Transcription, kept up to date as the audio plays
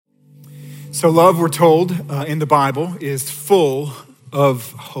So love, we're told in the Bible, is full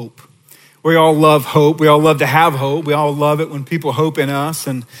of hope. We all love hope. We all love to have hope. We all love it when people hope in us.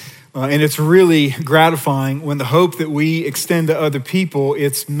 And it's really gratifying when the hope that we extend to other people,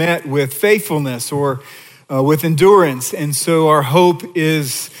 it's met with faithfulness or with endurance. And so our hope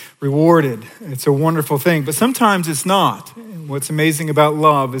is rewarded. It's a wonderful thing. But sometimes it's not. And what's amazing about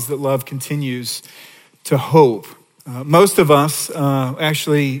love is that love continues to hope. Most of us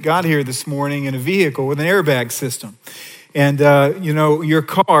actually got here this morning in a vehicle with an airbag system. And, your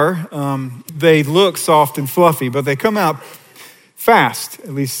car, they look soft and fluffy, but they come out fast.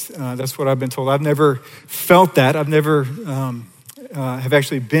 At least that's what I've been told. I've never felt that. I've never have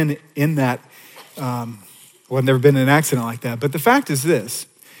actually been in that. I've never been in an accident like that. But the fact is this,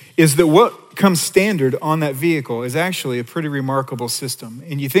 is that what comes standard on that vehicle is actually a pretty remarkable system.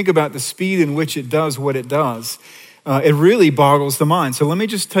 And you think about the speed in which it does what it does, it really boggles the mind. So let me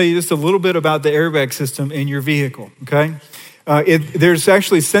just tell you just a little bit about the airbag system in your vehicle, okay? There's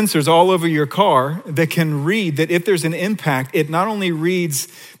actually sensors all over your car that can read that if there's an impact, it not only reads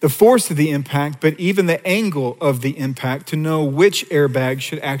the force of the impact, but even the angle of the impact to know which airbag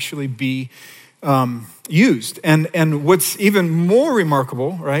should actually be used. And what's even more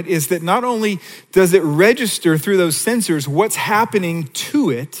remarkable, right, is that not only does it register through those sensors what's happening to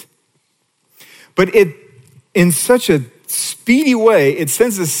it, but it, in such a speedy way, it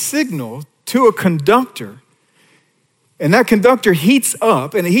sends a signal to a conductor. And that conductor heats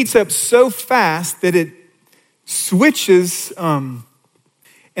up, and it heats up so fast that it switches, and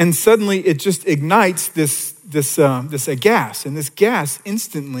suddenly it just ignites this gas, and this gas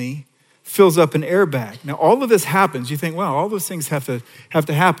instantly fills up an airbag. Now, all of this happens. You think, well, all those things have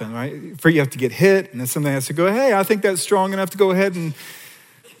to happen, right? For you have to get hit, and then something has to go, hey, I think that's strong enough to go ahead and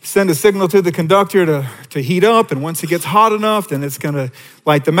send a signal to the conductor to heat up, and once it gets hot enough, then it's going to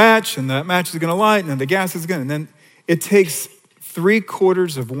light the match, and that match is going to light, and then the gas is going to, and then it takes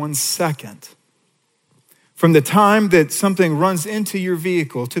 3/4 of 1 second from the time that something runs into your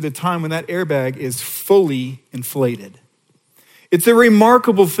vehicle to the time when that airbag is fully inflated. It's a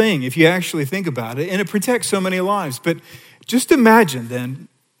remarkable thing if you actually think about it, and it protects so many lives. But just imagine then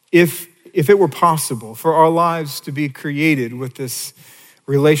if it were possible for our lives to be created with this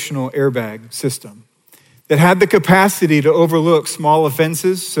relational airbag system that had the capacity to overlook small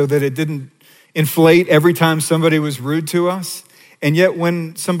offenses so that it didn't inflate every time somebody was rude to us. And yet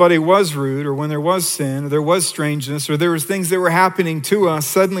when somebody was rude, or when there was sin, or there was strangeness, or there was things that were happening to us,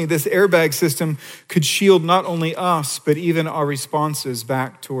 suddenly this airbag system could shield not only us, but even our responses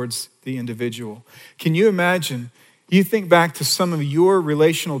back towards the individual. Can you imagine? You think back to some of your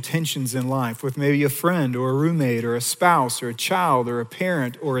relational tensions in life with maybe a friend or a roommate or a spouse or a child or a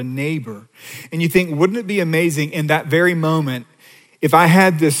parent or a neighbor. And you think, wouldn't it be amazing in that very moment if I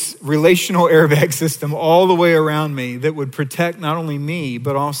had this relational airbag system all the way around me that would protect not only me,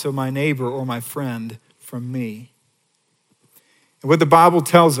 but also my neighbor or my friend from me? And what the Bible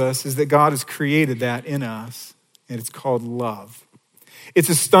tells us is that God has created that in us, and it's called love. It's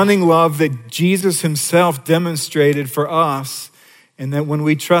a stunning love that Jesus himself demonstrated for us, and that when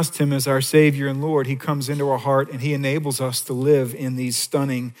we trust him as our Savior and Lord, he comes into our heart and he enables us to live in these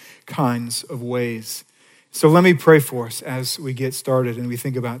stunning kinds of ways. So let me pray for us as we get started and we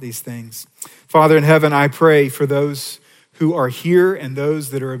think about these things. Father in heaven, I pray for those who are here and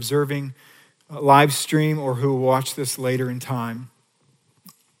those that are observing live stream or who will watch this later in time.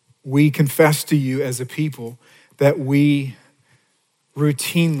 We confess to you as a people that we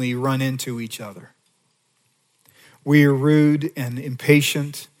routinely run into each other. We are rude and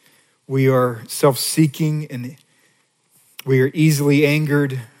impatient. We are self-seeking and we are easily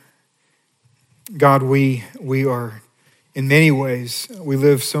angered. God, we are, in many ways, we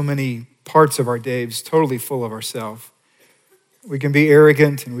live so many parts of our days totally full of ourselves. We can be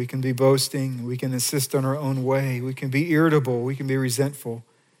arrogant and we can be boasting. We can insist on our own way. We can be irritable. We can be resentful.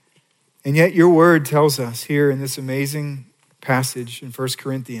 And yet your word tells us here in this amazing passage in 1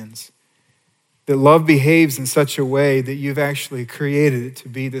 Corinthians that love behaves in such a way that you've actually created it to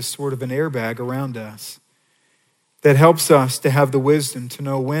be this sort of an airbag around us that helps us to have the wisdom to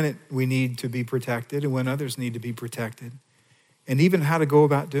know when we need to be protected and when others need to be protected, and even how to go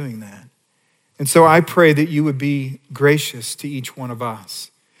about doing that. And so I pray that you would be gracious to each one of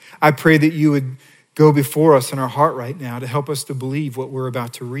us. I pray that you would go before us in our heart right now to help us to believe what we're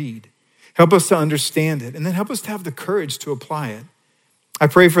about to read. Help us to understand it, and then help us to have the courage to apply it. I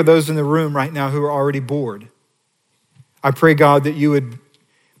pray for those in the room right now who are already bored. I pray, God, that you would,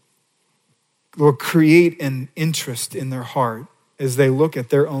 Lord, create an interest in their heart as they look at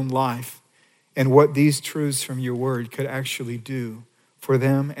their own life and what these truths from your word could actually do for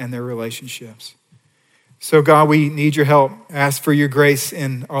them and their relationships. So God, we need your help. Ask for your grace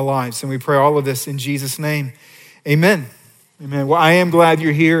in our lives. And we pray all of this in Jesus' name. Amen. Amen. Well, I am glad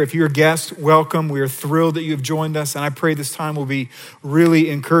you're here. If you're a guest, welcome. We are thrilled that you have joined us, and I pray this time will be really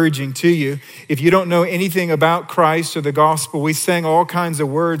encouraging to you. If you don't know anything about Christ or the gospel, we sang all kinds of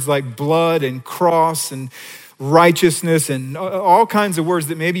words like blood and cross and righteousness and all kinds of words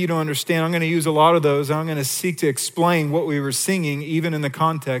that maybe you don't understand. I'm going to use a lot of those. I'm going to seek to explain what we were singing, even in the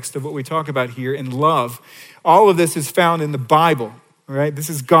context of what we talk about here in love. All of this is found in the Bible. All right, this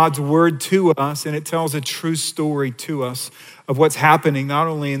is God's word to us, and it tells a true story to us of what's happening, not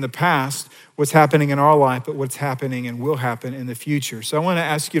only in the past, what's happening in our life, but what's happening and will happen in the future. So I want to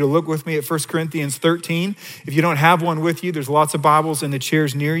ask you to look with me at 1 Corinthians 13. If you don't have one with you, there's lots of Bibles in the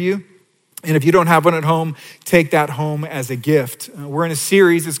chairs near you. And if you don't have one at home, take that home as a gift. We're in a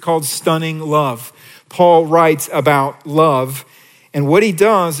series, it's called Stunning Love. Paul writes about love. And what he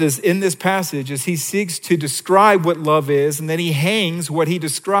does is in this passage is he seeks to describe what love is, and then he hangs what he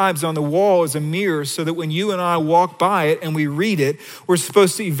describes on the wall as a mirror so that when you and I walk by it and we read it, we're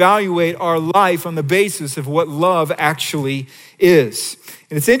supposed to evaluate our life on the basis of what love actually is.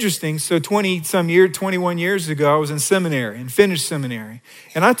 And it's interesting, so 21 years ago, I was in seminary and finished seminary.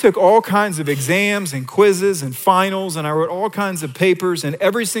 And I took all kinds of exams and quizzes and finals, and I wrote all kinds of papers, and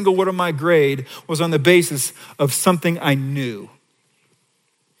every single one of my grade was on the basis of something I knew.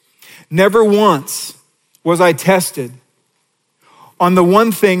 Never once was I tested on the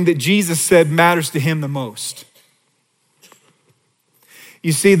one thing that Jesus said matters to him the most.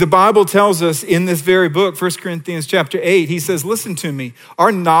 You see, the Bible tells us in this very book, 1 Corinthians chapter 8, he says, listen to me,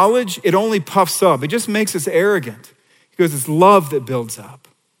 our knowledge, it only puffs up. It just makes us arrogant. He goes, it's love that builds up.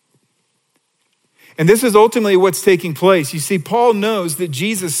 And this is ultimately what's taking place. You see, Paul knows that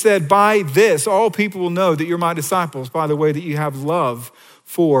Jesus said, by this, all people will know that you're my disciples, by the way that you have love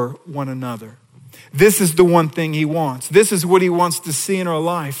for one another. This is the one thing he wants. This is what he wants to see in our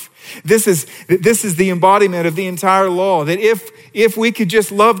life. This is the embodiment of the entire law, that if we could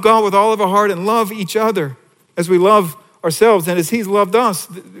just love God with all of our heart and love each other as we love ourselves and as he's loved us,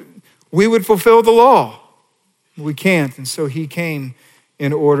 we would fulfill the law. We can't, and so he came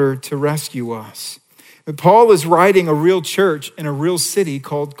in order to rescue us. But Paul is writing a real church in a real city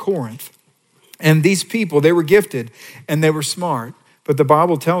called Corinth. And these people, they were gifted and they were smart. But the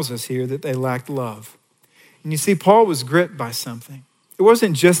Bible tells us here that they lacked love. And you see, Paul was gripped by something. It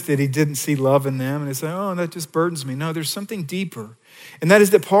wasn't just that he didn't see love in them and he said, oh, that just burdens me. No, there's something deeper. And that is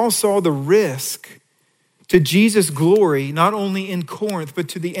that Paul saw the risk to Jesus' glory, not only in Corinth, but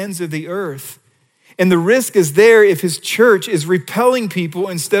to the ends of the earth. And the risk is there if his church is repelling people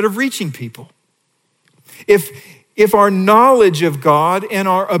instead of reaching people. If our knowledge of God and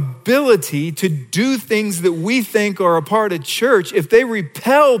our ability to do things that we think are a part of church, if they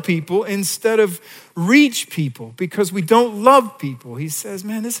repel people instead of reach people because we don't love people, he says,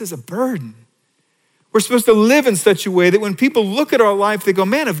 man, this is a burden. We're supposed to live in such a way that when people look at our life, they go,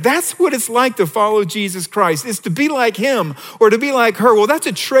 man, if that's what it's like to follow Jesus Christ, is to be like him or to be like her, well, that's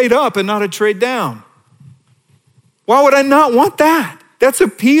a trade up and not a trade down. Why would I not want that? That's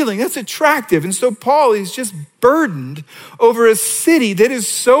appealing, that's attractive. And so Paul is just burdened over a city that is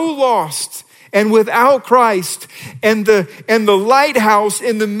so lost and without Christ, and the lighthouse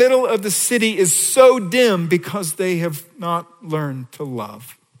in the middle of the city is so dim because they have not learned to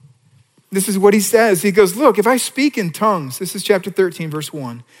love. This is what he says. He goes, look, if I speak in tongues, this is chapter 13, verse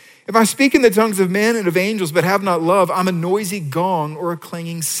 1. If I speak in the tongues of men and of angels, but have not love, I'm a noisy gong or a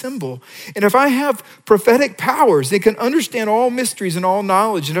clanging cymbal. And if I have prophetic powers, they can understand all mysteries and all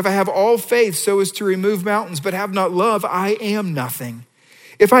knowledge. And if I have all faith so as to remove mountains, but have not love, I am nothing.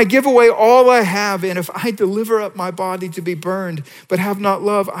 If I give away all I have, and if I deliver up my body to be burned, but have not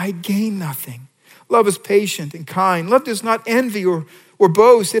love, I gain nothing. Love is patient and kind. Love does not envy or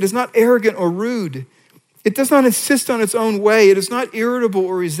boast. It is not arrogant or rude. It does not insist on its own way. It is not irritable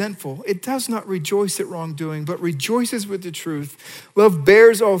or resentful. It does not rejoice at wrongdoing, but rejoices with the truth. Love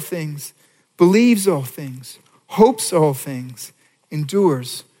bears all things, believes all things, hopes all things,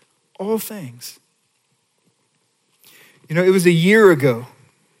 endures all things. You know, it was a year ago.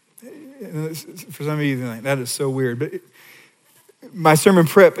 For some of you, think that is so weird, but my sermon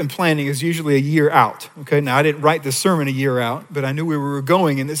prep and planning is usually a year out, okay? Now, I didn't write the sermon a year out, but I knew we were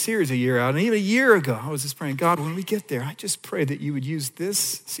going in this series a year out. And even a year ago, I was just praying, God, when we get there, I just pray that you would use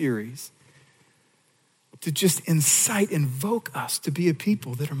this series to just incite, invoke us to be a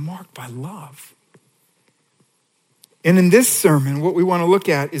people that are marked by love. And in this sermon, what we want to look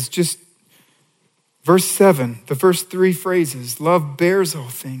at is just verse 7, the first three phrases. Love bears all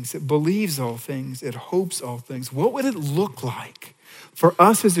things, it believes all things, it hopes all things. What would it look like for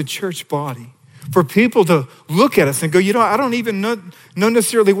us as a church body, for people to look at us and go, I don't even know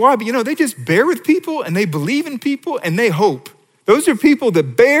necessarily why, but they just bear with people and they believe in people and they hope. Those are people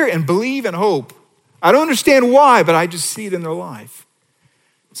that bear and believe and hope. I don't understand why, but I just see it in their life.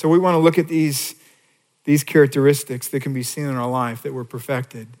 So we want to look at these characteristics that can be seen in our life that were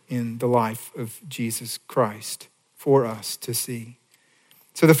perfected in the life of Jesus Christ for us to see.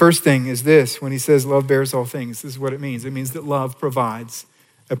 So the first thing is this: when he says love bears all things, this is what it means. It means that love provides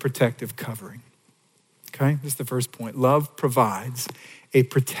a protective covering. Okay, this is the first point. Love provides a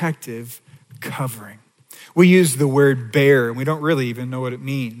protective covering. We use the word bear, and we don't really even know what it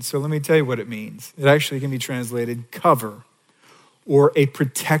means. So let me tell you what it means. It actually can be translated cover, or a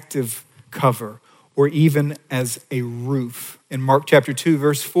protective cover, or even as a roof. In Mark chapter 2,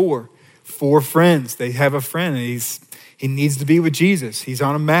 verse 4, 4 friends, they have a friend, and he needs to be with Jesus. He's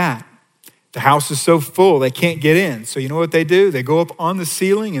on a mat. The house is so full, they can't get in. So you know what they do? They go up on the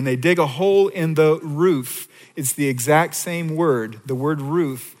ceiling and they dig a hole in the roof. It's the exact same word, the word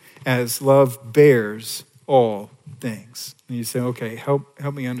roof, as love bears all things. And you say, okay, help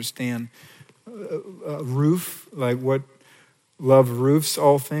me understand roof, like what love roofs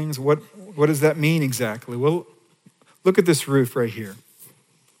all things. What does that mean exactly? Well, look at this roof right here.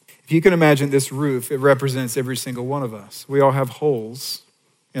 If you can imagine this roof, it represents every single one of us. We all have holes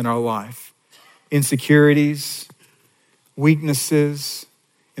in our life. Insecurities, weaknesses,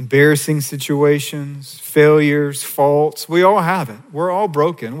 embarrassing situations, failures, faults. We all have it. We're all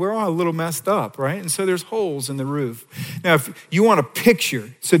broken. We're all a little messed up, right? And so there's holes in the roof. Now, if you want a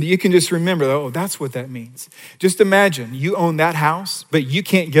picture so that you can just remember, oh, that's what that means. Just imagine you own that house, but you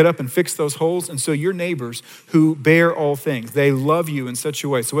can't get up and fix those holes. And so your neighbors who bear all things, they love you in such a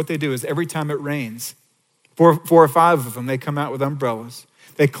way. So what they do is every time it rains, four or five of them, they come out with umbrellas.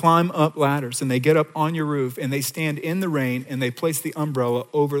 They climb up ladders and they get up on your roof and they stand in the rain and they place the umbrella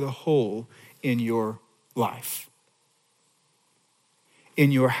over the hole in your life,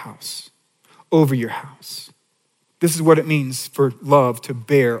 in your house, over your house. This is what it means for love to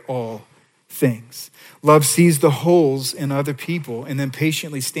bear all things. Love sees the holes in other people and then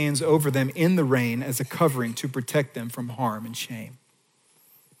patiently stands over them in the rain as a covering to protect them from harm and shame.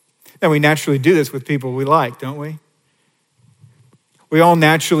 Now, we naturally do this with people we like, don't we? We all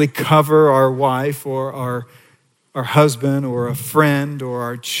naturally cover our wife or our husband or a friend or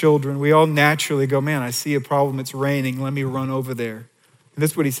our children. We all naturally go, man, I see a problem, it's raining, let me run over there. And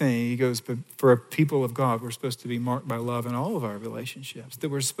that's what he's saying. He goes, but for a people of God, we're supposed to be marked by love in all of our relationships, that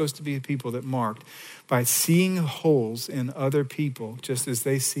we're supposed to be a people that marked by seeing holes in other people just as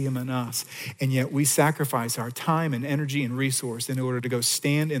they see them in us. And yet we sacrifice our time and energy and resource in order to go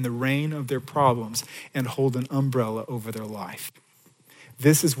stand in the rain of their problems and hold an umbrella over their life.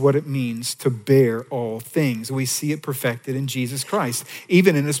 This is what it means to bear all things. We see it perfected in Jesus Christ,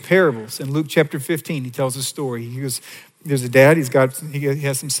 even in his parables. In Luke chapter 15, he tells a story. He goes, there's a dad, he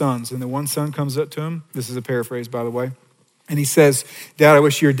has some sons, and the one son comes up to him. This is a paraphrase, by the way. And he says, Dad, I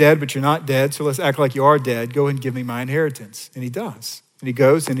wish you were dead, but you're not dead, so let's act like you are dead. Go ahead and give me my inheritance. And he does. And he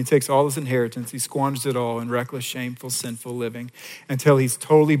goes and he takes all his inheritance. He squanders it all in reckless, shameful, sinful living until he's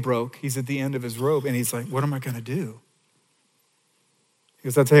totally broke. He's at the end of his rope, and he's like, what am I going to do? He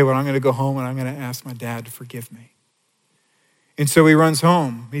goes, I'll tell you what, I'm going to go home and I'm going to ask my dad to forgive me. And so he runs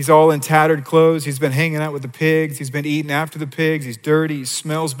home. He's all in tattered clothes. He's been hanging out with the pigs. He's been eating after the pigs. He's dirty. He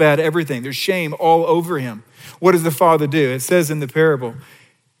smells bad, everything. There's shame all over him. What does the father do? It says in the parable,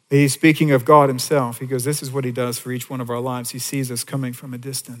 he's speaking of God himself. He goes, this is what he does for each one of our lives. He sees us coming from a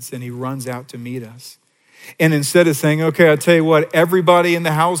distance and he runs out to meet us. And instead of saying, okay, I'll tell you what, everybody in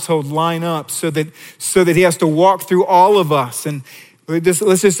the household line up so that he has to walk through all of us and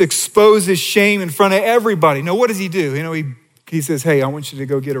let's just expose his shame in front of everybody. No, what does he do? He says, hey, I want you to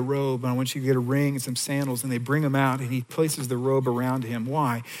go get a robe, and I want you to get a ring and some sandals, and they bring him out, and he places the robe around him.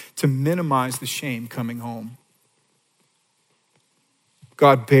 Why? To minimize the shame coming home.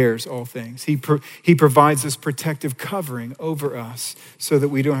 God bears all things. He provides this protective covering over us so that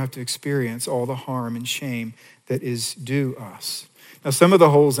we don't have to experience all the harm and shame that is due us. Now, some of the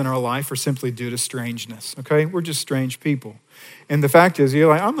holes in our life are simply due to strangeness, okay? We're just strange people. And the fact is, you're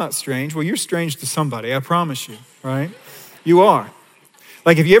like, I'm not strange. Well, you're strange to somebody, I promise you, right? You are.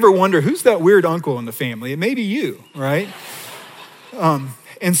 Like, if you ever wonder, who's that weird uncle in the family? It may be you, right?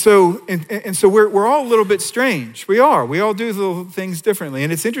 And so we're all a little bit strange. We are. We all do little things differently.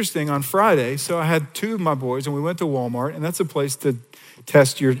 And it's interesting, on Friday, so I had 2 of my boys, and we went to Walmart, and that's a place to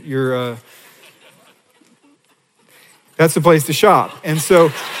test your that's the place to shop. And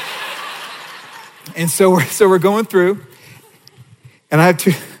so we're going through, and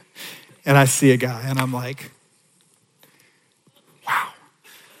I see a guy, and I'm like,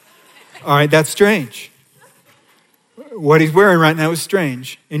 All right, that's strange. What he's wearing right now is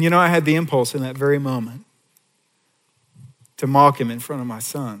strange. And I had the impulse in that very moment to mock him in front of my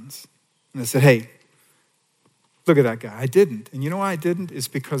sons. And I said, hey, look at that guy. I didn't. And you know why I didn't? It's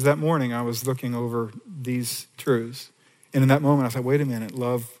because that morning I was looking over these truths. And in that moment I thought, wait a minute,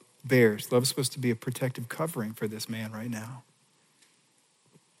 love bears. Love's supposed to be a protective covering for this man right now.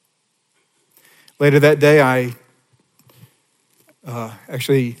 Later that day, I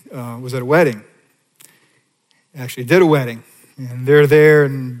was at a wedding. Actually did a wedding. And they're there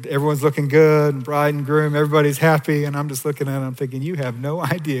and everyone's looking good, and bride and groom, everybody's happy. And I'm just looking at them thinking, you have no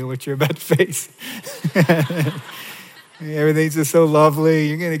idea what you're about to face. Everything's just so lovely.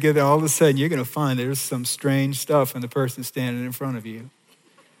 You're going to get all of a sudden, you're going to find there's some strange stuff in the person standing in front of you.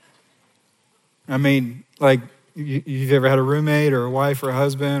 I mean, like, you've ever had a roommate or a wife or a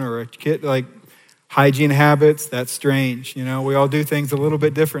husband or a kid, like, hygiene habits, that's strange. We all do things a little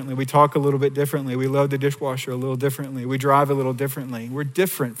bit differently. We talk a little bit differently. We load the dishwasher a little differently. We drive a little differently. We're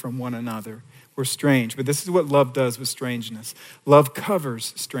different from one another. We're strange. But this is what love does with strangeness. Love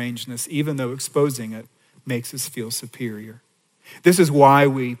covers strangeness, even though exposing it makes us feel superior. This is why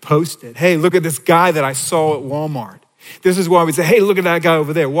we post it. Hey, look at this guy that I saw at Walmart. This is why we say, hey, look at that guy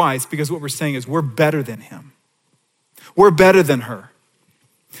over there. Why? It's because what we're saying is we're better than him. We're better than her.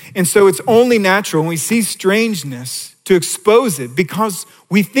 And so it's only natural when we see strangeness to expose it because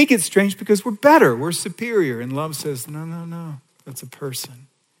we think it's strange because we're better, we're superior. And love says, no, that's a person.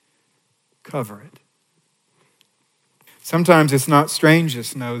 Cover it. Sometimes it's not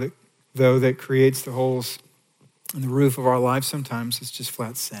strangeness, though, that creates the holes in the roof of our life. Sometimes it's just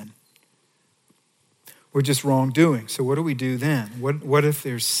flat sin. We're just wrongdoing. So what do we do then? What if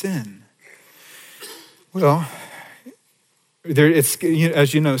there's sin? Well,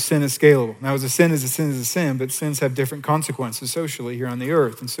 as you know, sin is scalable. Now, as a sin is a sin is a sin, but sins have different consequences socially here on the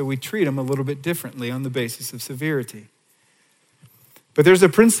earth. And so we treat them a little bit differently on the basis of severity. But there's a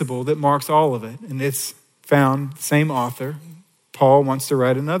principle that marks all of it, and it's found, same author. Paul wants to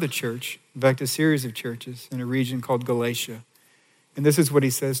write another church, in fact, a series of churches in a region called Galatia. And this is what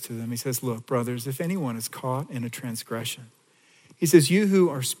he says to them. He says, look, brothers, if anyone is caught in a transgression, he says, you who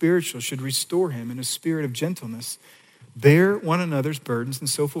are spiritual should restore him in a spirit of gentleness. Bear one another's burdens and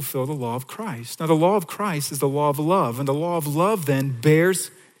so fulfill the law of Christ. Now, the law of Christ is the law of love. And the law of love then bears,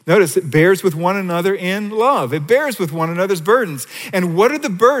 notice, it bears with one another in love. It bears with one another's burdens. And what are the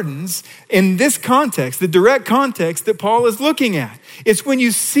burdens in this context, the direct context that Paul is looking at? It's when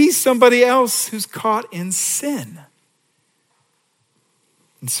you see somebody else who's caught in sin.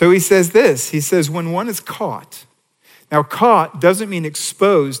 And so he says this. He says, when one is caught. Now, caught doesn't mean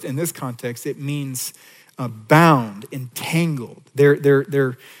exposed in this context. It means bound, entangled.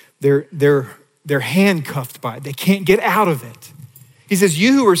 They're handcuffed by it. They can't get out of it. He says,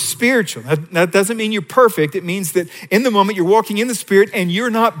 you who are spiritual. That doesn't mean you're perfect. It means that in the moment you're walking in the Spirit and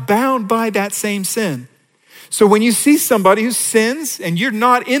you're not bound by that same sin. So when you see somebody who sins and you're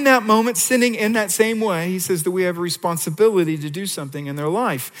not in that moment sinning in that same way, he says that we have a responsibility to do something in their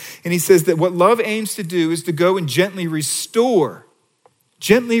life. And he says that what love aims to do is to go and gently restore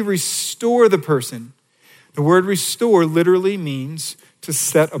the person. The word restore literally means to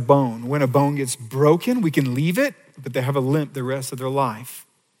set a bone. When a bone gets broken, we can leave it, but they have a limp the rest of their life.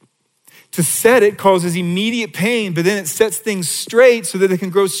 To set it causes immediate pain, but then it sets things straight so that it can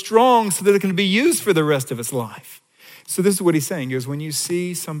grow strong, so that it can be used for the rest of its life. So this is what he's saying. He goes, when you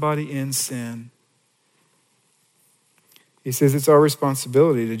see somebody in sin, he says it's our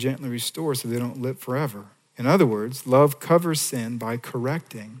responsibility to gently restore so they don't live forever. In other words, love covers sin by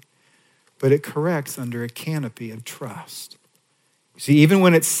correcting, but it corrects under a canopy of trust. See, even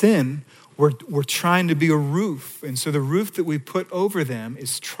when it's sin, we're trying to be a roof. And so the roof that we put over them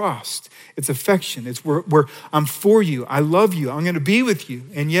is trust. It's affection. It's I'm for you. I love you. I'm going to be with you.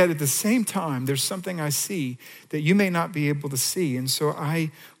 And yet at the same time, there's something I see that you may not be able to see. And so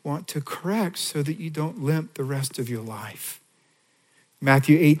I want to correct so that you don't limp the rest of your life.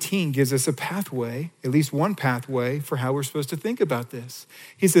 Matthew 18 gives us a pathway, at least one pathway for how we're supposed to think about this.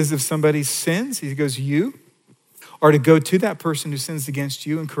 He says, if somebody sins, he goes, you are to go to that person who sins against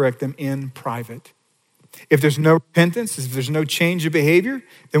you and correct them in private. If there's no repentance, if there's no change of behavior,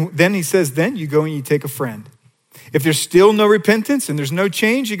 then he says, then you go and you take a friend. If there's still no repentance and there's no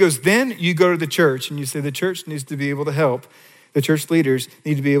change, he goes, then you go to the church and you say the church needs to be able to help. The church leaders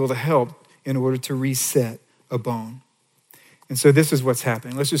need to be able to help in order to reset a bone. And so this is what's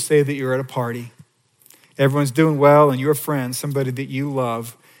happening. Let's just say that you're at a party. Everyone's doing well and your friend, somebody that you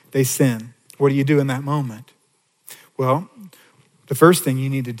love, they sin. What do you do in that moment? Well, the first thing you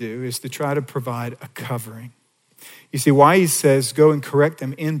need to do is to try to provide a covering. You see, why he says go and correct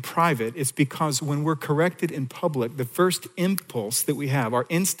them in private, it's because when we're corrected in public, the first impulse that we have, our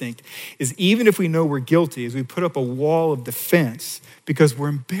instinct, is even if we know we're guilty, is we put up a wall of defense because we're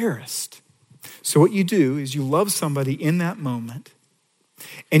embarrassed. So what you do is you love somebody in that moment,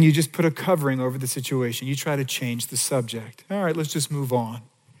 and you just put a covering over the situation. You try to change the subject. All right, let's just move on.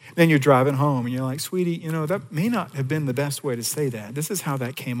 Then you're driving home, and you're like, sweetie, that may not have been the best way to say that. This is how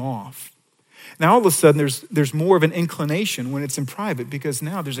that came off. Now, all of a sudden, there's more of an inclination when it's in private because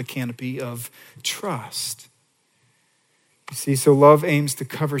now there's a canopy of trust. You see, so love aims to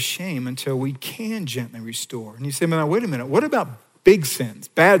cover shame until we can gently restore. And you say, now, wait a minute. What about big sins,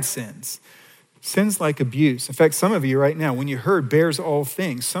 bad sins? Sins like abuse. In fact, some of you right now, when you heard bears all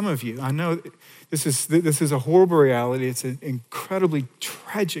things, some of you, I know this is a horrible reality. It's an incredibly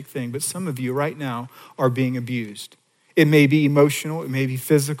tragic thing, but some of you right now are being abused. It may be emotional, it may be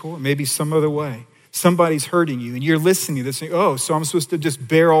physical, it may be some other way. Somebody's hurting you and you're listening to this and so I'm supposed to just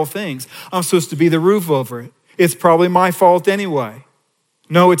bear all things. I'm supposed to be the roof over it. It's probably my fault anyway.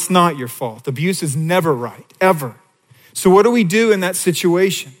 No, it's not your fault. Abuse is never right, ever. So what do we do in that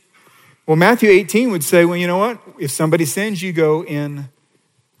situation? Well, Matthew 18 would say, well, you know what? If somebody sins, you go in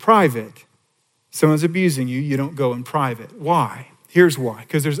private. Someone's abusing you, you don't go in private. Why? Here's why.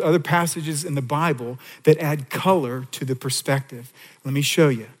 Because there's other passages in the Bible that add color to the perspective. Let me show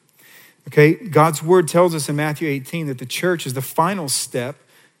you. Okay, God's word tells us in Matthew 18 that the church is the final step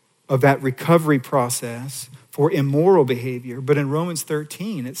of that recovery process for immoral behavior. But in Romans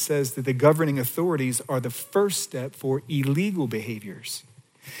 13, it says that the governing authorities are the first step for illegal behaviors.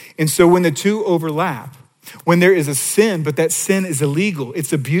 And so when the two overlap, when there is a sin, but that sin is illegal,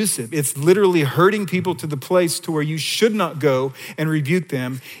 it's abusive, it's literally hurting people to the place to where you should not go and rebuke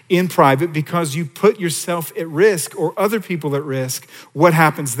them in private because you put yourself at risk or other people at risk, what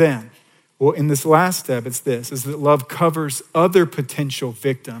happens then? Well, in this last step, it's this, is that love covers other potential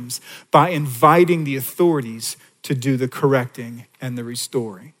victims by inviting the authorities to do the correcting and the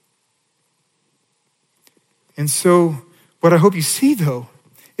restoring. And so what I hope you see, though,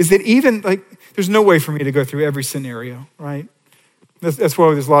 is that even there's no way for me to go through every scenario, right? That's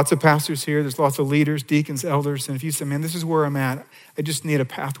why there's lots of pastors here. There's lots of leaders, deacons, elders. And if you say, man, this is where I'm at, I just need a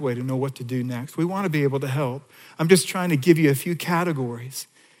pathway to know what to do next. We want to be able to help. I'm just trying to give you a few categories.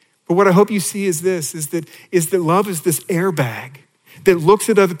 But what I hope you see is this, is that love is this airbag that looks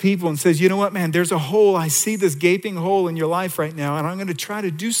at other people and says, you know what, man, there's a hole. I see this gaping hole in your life right now, and I'm going to try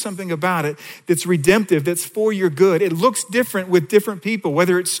to do something about it that's redemptive, that's for your good. It looks different with different people,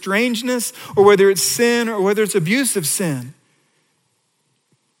 whether it's strangeness or whether it's sin or whether it's abusive sin.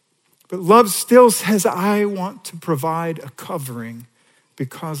 But love still says, I want to provide a covering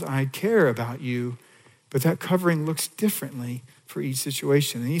because I care about you, but that covering looks differently for each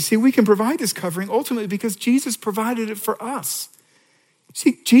situation. And you see, we can provide this covering ultimately because Jesus provided it for us.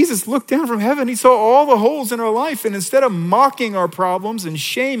 See, Jesus looked down from heaven. He saw all the holes in our life. And instead of mocking our problems and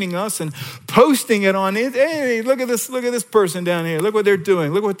shaming us and posting it on it, hey, look at this person down here. Look what they're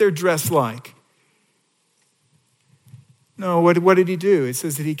doing. Look what they're dressed like. No, what did he do? It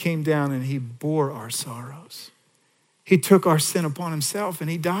says that he came down and he bore our sorrows. He took our sin upon himself and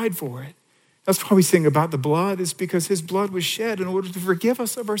he died for it. That's why we sing about the blood, is because his blood was shed in order to forgive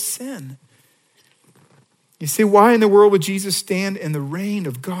us of our sin. You see, why in the world would Jesus stand in the rain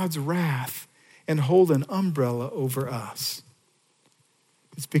of God's wrath and hold an umbrella over us?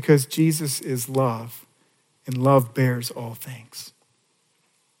 It's because Jesus is love, and love bears all things.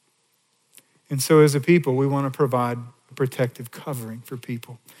 And so as a people, we want to provide a protective covering for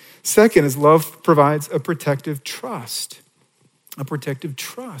people. Second is love provides a protective trust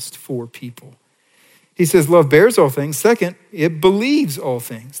for people. He says love bears all things. Second, it believes all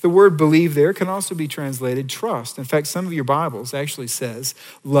things. The word believe there can also be translated trust. In fact, some of your Bibles actually says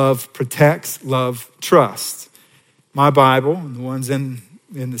love protects, love trusts. My Bible, and the ones in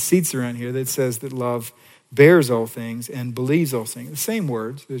the seats around here, that says that love bears all things and believes all things. The same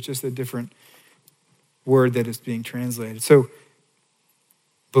words, there's just a different word that is being translated. So,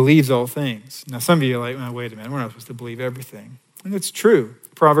 believes all things. Now, some of you are like, well, wait a minute, we're not supposed to believe everything. And it's true.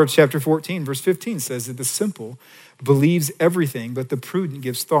 Proverbs chapter 14, verse 15 says that the simple believes everything, but the prudent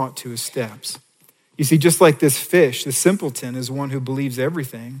gives thought to his steps. You see, just like this fish, the simpleton is one who believes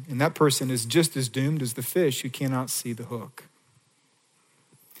everything, and that person is just as doomed as the fish who cannot see the hook.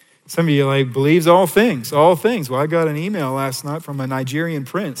 Some of you are like, believes all things, all things. Well, I got an email last night from a Nigerian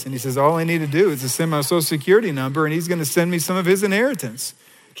prince, and he says, all I need to do is to send my social security number, and he's going to send me some of his inheritance.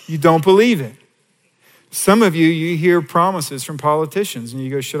 You don't believe it. Some of you hear promises from politicians and you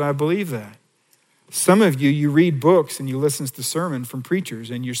go, should I believe that? Some of you read books and you listen to sermons from preachers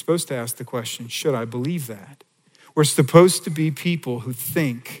and you're supposed to ask the question, should I believe that? We're supposed to be people who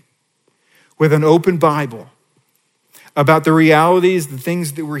think with an open Bible about the realities, the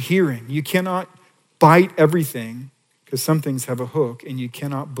things that we're hearing. You cannot bite everything because some things have a hook, and you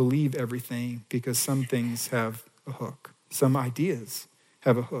cannot believe everything because some things have a hook. Some ideas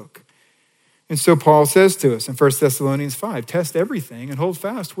have a hook. And so Paul says to us in 1 Thessalonians 5, test everything and hold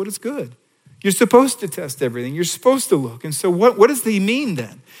fast what is good. You're supposed to test everything. You're supposed to look. And so what does he mean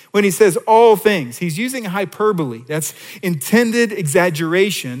then? When he says all things, he's using hyperbole. That's intended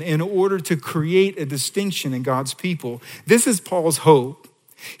exaggeration in order to create a distinction in God's people. This is Paul's hope.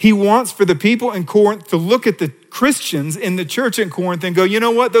 He wants for the people in Corinth to look at the Christians in the church in Corinth and go, you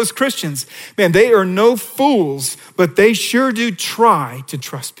know what? Those Christians, man, they are no fools, but they sure do try to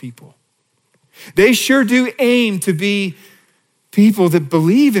trust people. They sure do aim to be people that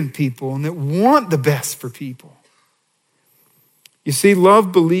believe in people and that want the best for people. You see,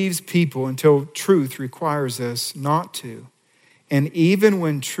 love believes people until truth requires us not to. And even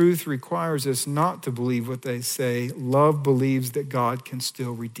when truth requires us not to believe what they say, love believes that God can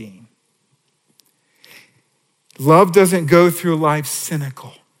still redeem. Love doesn't go through life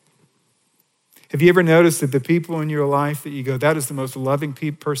cynical. Have you ever noticed that the people in your life that you go, that is the most loving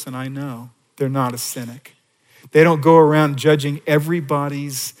person I know, they're not a cynic. They don't go around judging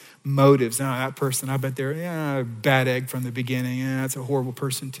everybody's motives. No, that person, I bet they're a bad egg from the beginning. That's a horrible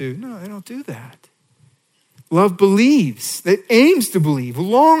person too. No, they don't do that. Love believes, that aims to believe,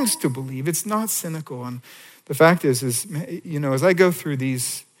 longs to believe. It's not cynical. And the fact is, as I go through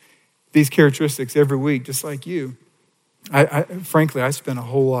these characteristics every week, just like you, frankly, I spend a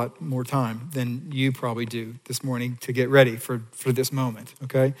whole lot more time than you probably do this morning to get ready for this moment,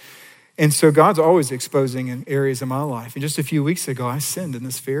 okay? And so God's always exposing in areas of my life. And just a few weeks ago, I sinned in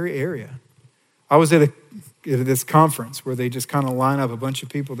this very area. I was at this conference where they just kind of line up a bunch of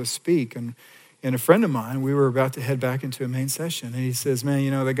people to speak. And a friend of mine, we were about to head back into a main session. And he says,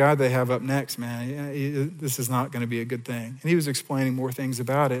 man, the guy they have up next, man, this is not going to be a good thing. And he was explaining more things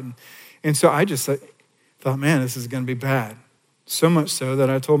about it. And so I just thought, man, this is going to be bad. So much so that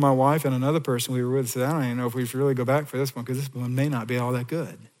I told my wife and another person we were with, said, I don't even know if we should really go back for this one because this one may not be all that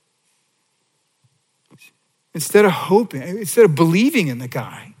good. Instead of believing in the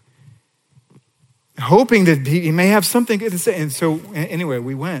guy, hoping that he may have something good to say. And so anyway,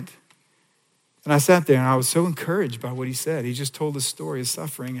 we went. And I sat there and I was so encouraged by what he said. He just told the story of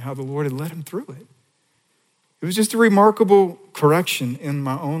suffering and how the Lord had led him through it. It was just a remarkable correction in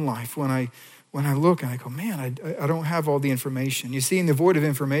my own life when I look and I go, man, I don't have all the information. You see, in the void of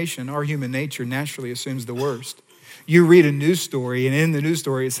information, our human nature naturally assumes the worst. You read a news story, and in the news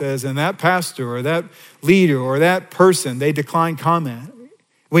story it says, and that pastor or that leader or that person, they declined comment.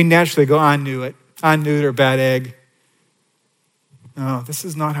 We naturally go, I knew it. I knew they're a bad egg. No, this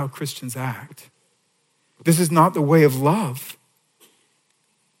is not how Christians act. This is not the way of love.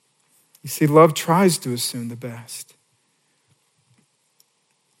 You see, love tries to assume the best.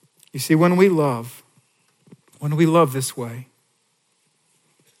 You see, when we love this way,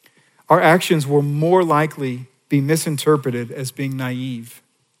 our actions will more likely be misinterpreted as being naive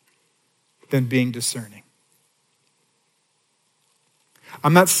than being discerning.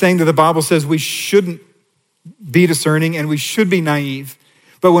 I'm not saying that the Bible says we shouldn't be discerning and we should be naive.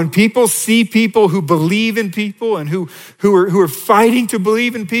 But when people see people who believe in people and who are fighting to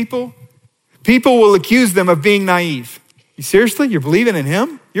believe in people, people will accuse them of being naive. You seriously? You're believing in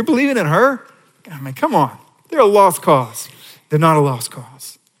him? You're believing in her? I mean, come on. They're a lost cause. They're not a lost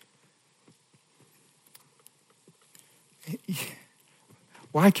cause.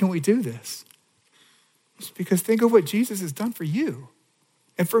 Why can we do this? It's because think of what Jesus has done for you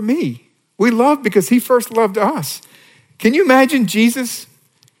and for me. We love because he first loved us. Can you imagine Jesus?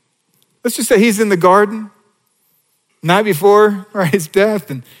 Let's just say he's in the garden night before his death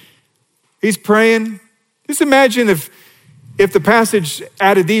and he's praying. Just imagine if the passage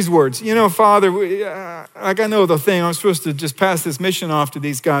added these words, Father, I know the thing, I'm supposed to just pass this mission off to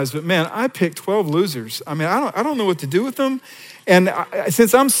these guys, but man, I picked 12 losers. I mean, I don't know what to do with them. And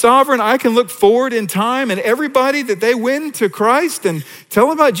since I'm sovereign, I can look forward in time and everybody that they win to Christ and tell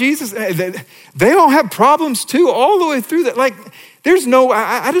them about Jesus, they all have problems too, all the way through that. Like,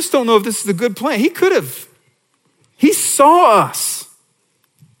 I just don't know if this is a good plan. He saw us.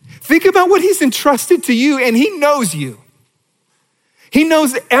 Think about what he's entrusted to you and he knows you. He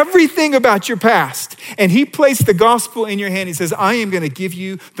knows everything about your past. And he placed the gospel in your hand. He says, I am going to give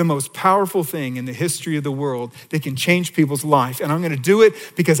you the most powerful thing in the history of the world that can change people's life. And I'm going to do it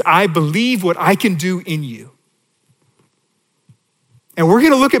because I believe what I can do in you. And we're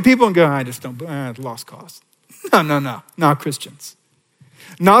going to look at people and go, I just don't, lost cause. No, not Christians.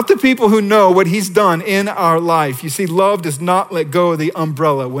 not the people who know what he's done in our life. You see, love does not let go of the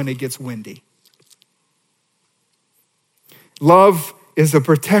umbrella when it gets windy. Love is a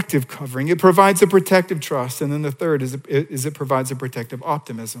protective covering. It provides a protective trust. And then the third is it provides a protective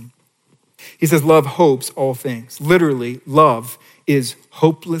optimism. He says, love hopes all things. Literally, love is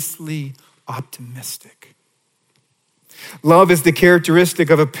hopelessly optimistic. Love is the characteristic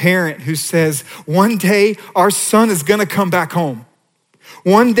of a parent who says, one day our son is going to come back home.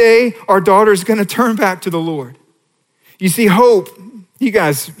 One day our daughter is going to turn back to the Lord. You see, hope, you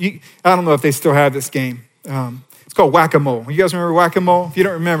guys, I don't know if they still have this game. It's called whack-a-mole. You guys remember whack-a-mole? If you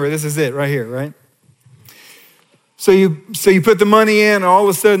don't remember, this is it right here, right? So you put the money in, and all of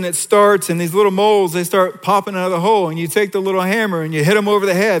a sudden it starts, and these little moles, they start popping out of the hole, and you take the little hammer and you hit them over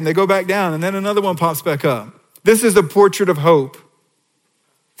the head, and they go back down, and then another one pops back up. This is a portrait of hope.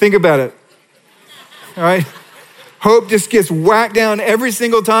 Think about it, all right? Hope just gets whacked down every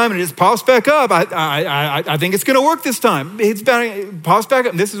single time, and it just pops back up. I think it's going to work this time. It pops back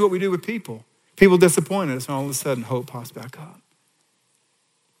up, and this is what we do with people. People disappoint us, and all of a sudden, hope pops back up.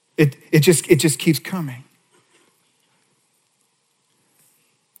 It just keeps coming.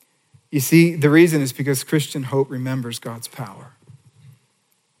 You see, the reason is because Christian hope remembers God's power.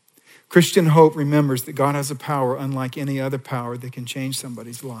 Christian hope remembers that God has a power unlike any other power that can change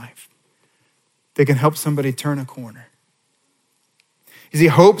somebody's life, that can help somebody turn a corner. You see,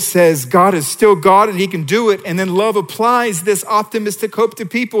 hope says God is still God and he can do it. And then love applies this optimistic hope to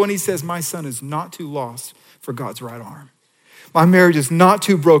people. And he says, my son is not too lost for God's right arm. My marriage is not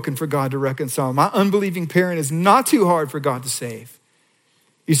too broken for God to reconcile. My unbelieving parent is not too hard for God to save.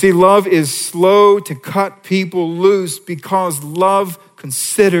 You see, love is slow to cut people loose because love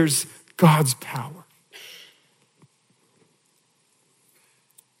considers God's power.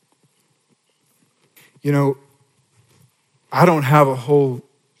 You know, I don't have a whole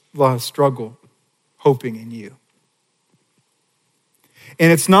lot of struggle hoping in you.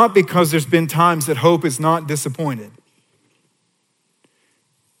 And it's not because there's been times that hope is not disappointed.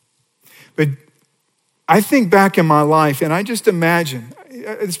 But I think back in my life and I just imagine,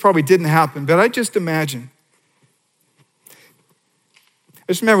 this probably didn't happen, but I just imagine.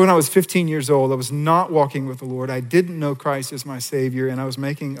 I just remember when I was 15 years old, I was not walking with the Lord. I didn't know Christ as my Savior, and I was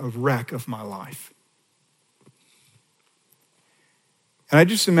making a wreck of my life. And I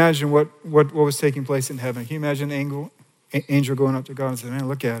just imagine what was taking place in heaven. Can you imagine an angel going up to God and saying, man,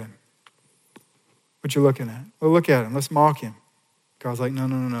 look at him. What you looking at? Well, look at him. Let's mock him. God's like, no.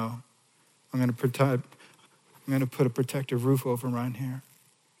 I'm going to put a protective roof over him right here.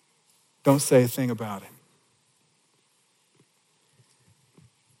 Don't say a thing about him.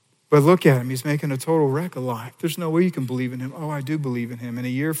 But look at him. He's making a total wreck of life. There's no way you can believe in him. Oh, I do believe in him. And a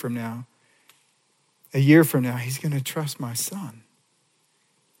year from now, he's going to trust my son.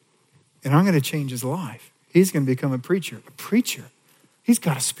 And I'm going to change his life. He's going to become a preacher. A preacher. He's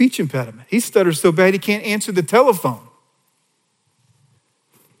got a speech impediment. He stutters so bad he can't answer the telephone.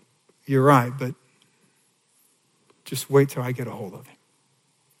 You're right, but just wait till I get a hold of him.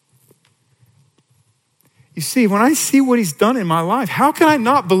 You see, when I see what he's done in my life, how can I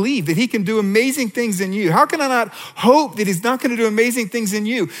not believe that he can do amazing things in you? How can I not hope that he's not going to do amazing things in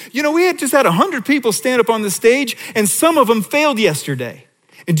you? You know, we had 100 people stand up on the stage, and some of them failed yesterday.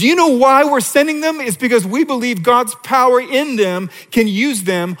 And do you know why we're sending them? It's because we believe God's power in them can use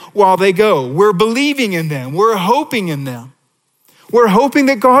them while they go. We're believing in them. We're hoping in them. We're hoping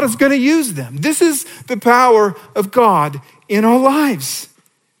that God is going to use them. This is the power of God in our lives.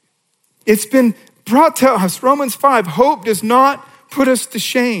 It's been brought to us. Romans 5, hope does not put us to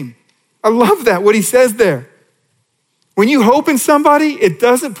shame. I love that, what he says there. When you hope in somebody, it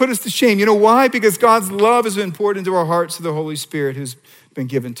doesn't put us to shame. You know why? Because God's love has been poured into our hearts through the Holy Spirit who's been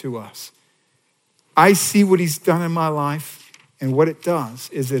given to us. I see what he's done in my life, and what it does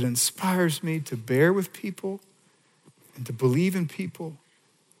is it inspires me to bear with people and to believe in people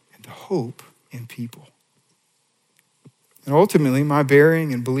and to hope in people. And ultimately, my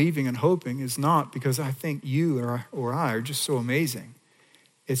bearing and believing and hoping is not because I think you or I are just so amazing.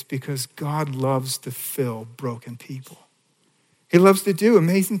 It's because God loves to fill broken people. He loves to do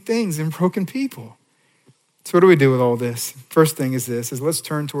amazing things in broken people. So what do we do with all this? First thing is let's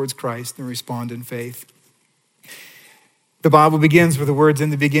turn towards Christ and respond in faith. The Bible begins with the words, in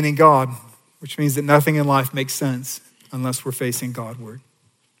the beginning, God, which means that nothing in life makes sense unless we're facing Godward.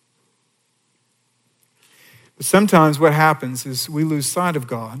 But sometimes what happens is we lose sight of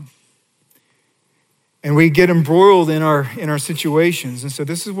God And we get embroiled in our situations. And so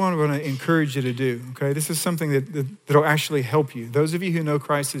this is what I want to encourage you to do, okay? This is something that'll actually help you. Those of you who know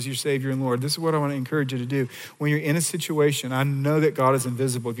Christ as your Savior and Lord, this is what I want to encourage you to do. When you're in a situation, I know that God is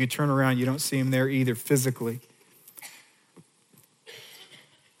invisible. If you turn around, you don't see him there either physically.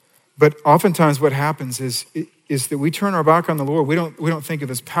 But oftentimes what happens is that we turn our back on the Lord. We don't think of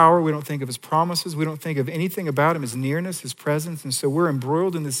his power. We don't think of his promises. We don't think of anything about him, his nearness, his presence. And so we're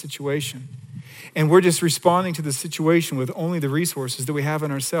embroiled in this situation. And we're just responding to the situation with only the resources that we have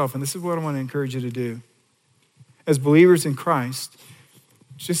in ourselves. And this is what I want to encourage you to do. As believers in Christ,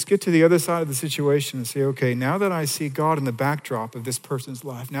 just get to the other side of the situation and say, okay, now that I see God in the backdrop of this person's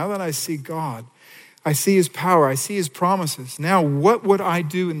life, now that I see God, I see his power, I see his promises. Now, what would I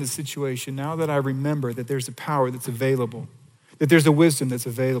do in this situation now that I remember that there's a power that's available, that there's a wisdom that's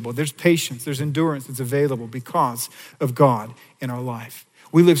available, there's patience, there's endurance that's available because of God in our life.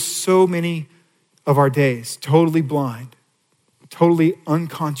 We live so many of our days totally blind, totally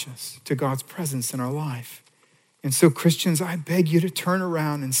unconscious to God's presence in our life. And so Christians, I beg you to turn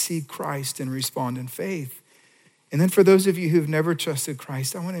around and see Christ and respond in faith. And then for those of you who've never trusted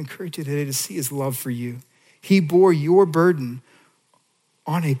Christ, I want to encourage you today to see his love for you. He bore your burden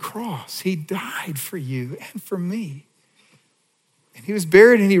on a cross. He died for you and for me. And he was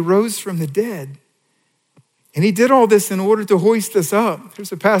buried and he rose from the dead. And he did all this in order to hoist us up.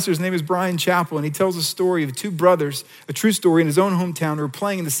 There's a pastor, his name is Brian Chappell, and he tells a story of two brothers, a true story in his own hometown, who were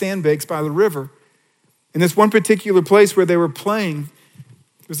playing in the sandbanks by the river. In this one particular place where they were playing,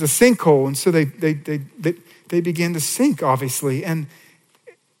 there was a sinkhole, and so they began to sink, obviously. And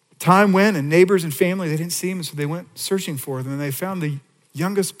time went, and neighbors and family, they didn't see him, and so they went searching for them. And they found the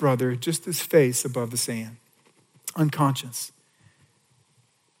youngest brother, just his face above the sand, unconscious.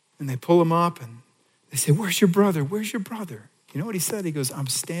 And they pull him up, and they say, "Where's your brother? Where's your brother?" You know what he said? He goes, "I'm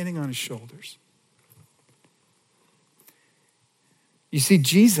standing on his shoulders." You see,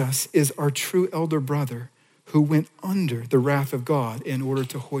 Jesus is our true elder brother who went under the wrath of God in order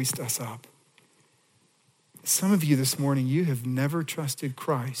to hoist us up. Some of you this morning, you have never trusted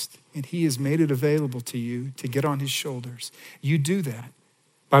Christ, and he has made it available to you to get on his shoulders. You do that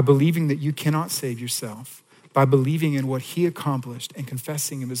by believing that you cannot save yourself, by believing in what he accomplished and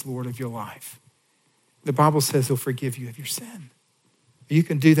confessing him as Lord of your life. The Bible says he'll forgive you of your sin. You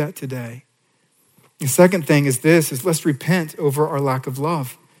can do that today. The second thing is let's repent over our lack of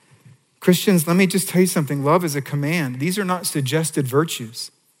love. Christians, let me just tell you something. Love is a command. These are not suggested virtues.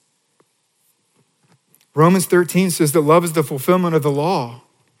 Romans 13 says that love is the fulfillment of the law.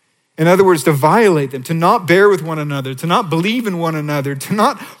 In other words, to violate them, to not bear with one another, to not believe in one another, to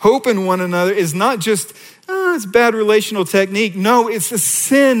not hope in one another is not just, it's bad relational technique. No, it's a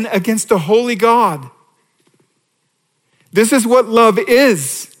sin against the holy God. This is what love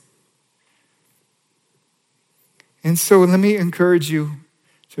is. And so let me encourage you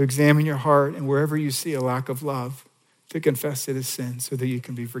to examine your heart, and wherever you see a lack of love, to confess it as sin so that you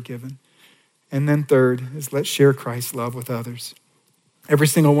can be forgiven. And then third is let's share Christ's love with others. Every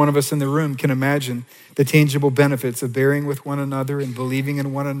single one of us in the room can imagine the tangible benefits of bearing with one another and believing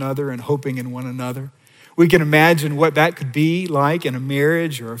in one another and hoping in one another. We can imagine what that could be like in a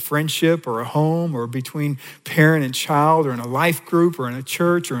marriage or a friendship or a home or between parent and child or in a life group or in a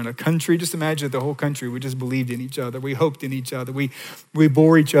church or in a country. Just imagine that the whole country, we just believed in each other. We hoped in each other. We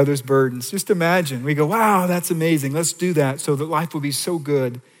bore each other's burdens. Just imagine. We go, wow, that's amazing. Let's do that so that life will be so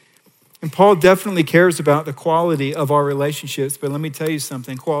good. And Paul definitely cares about the quality of our relationships. But let me tell you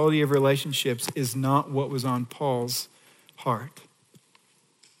something. Quality of relationships is not what was on Paul's heart.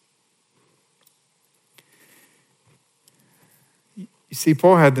 You see,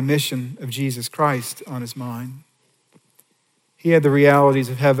 Paul had the mission of Jesus Christ on his mind. He had the realities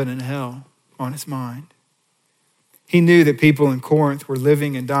of heaven and hell on his mind. He knew that people in Corinth were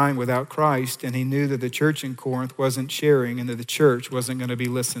living and dying without Christ, and he knew that the church in Corinth wasn't sharing and that the church wasn't going to be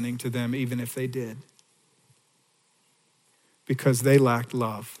listening to them even if they did, because they lacked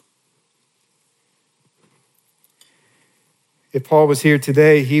love. If Paul was here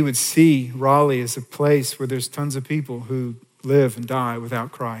today, he would see Raleigh as a place where there's tons of people who live and die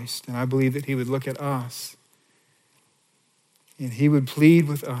without Christ. And I believe that he would look at us and he would plead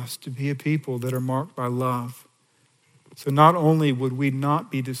with us to be a people that are marked by love. So not only would we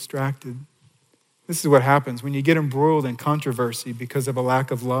not be distracted, this is what happens when you get embroiled in controversy because of a lack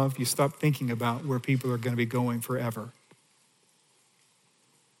of love, you stop thinking about where people are going to be going forever.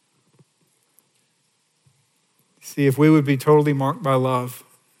 See, if we would be totally marked by love,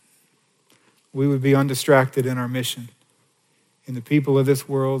 we would be undistracted in our mission. And the people of this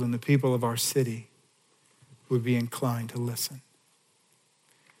world and the people of our city would be inclined to listen.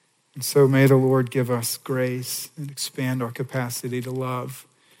 And so may the Lord give us grace and expand our capacity to love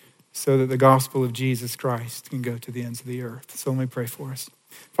so that the gospel of Jesus Christ can go to the ends of the earth. So let me pray for us.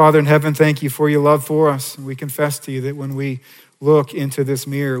 Father in heaven, thank you for your love for us. And we confess to you that when we look into this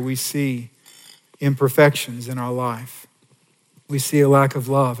mirror, we see imperfections in our life. We see a lack of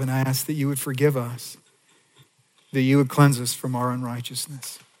love, and I ask that you would forgive us, that you would cleanse us from our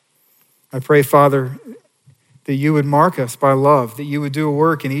unrighteousness. I pray, Father, that you would mark us by love, that you would do a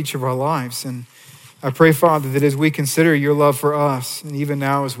work in each of our lives. And I pray, Father, that as we consider your love for us, and even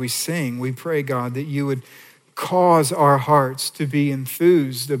now as we sing, we pray, God, that you would cause our hearts to be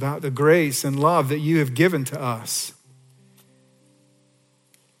enthused about the grace and love that you have given to us.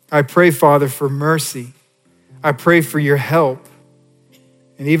 I pray, Father, for mercy. I pray for your help.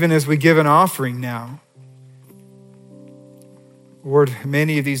 And even as we give an offering now, Lord,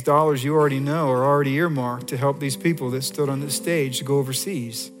 many of these dollars you already know are already earmarked to help these people that stood on this stage to go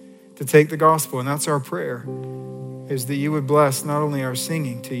overseas, to take the gospel. And that's our prayer, is that you would bless not only our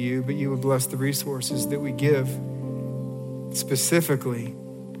singing to you, but you would bless the resources that we give, specifically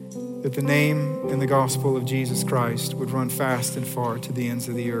that the name and the gospel of Jesus Christ would run fast and far to the ends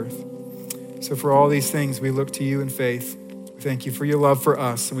of the earth. So for all these things, we look to you in faith. Thank you for your love for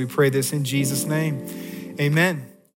us, and we pray this in Jesus' name. Amen.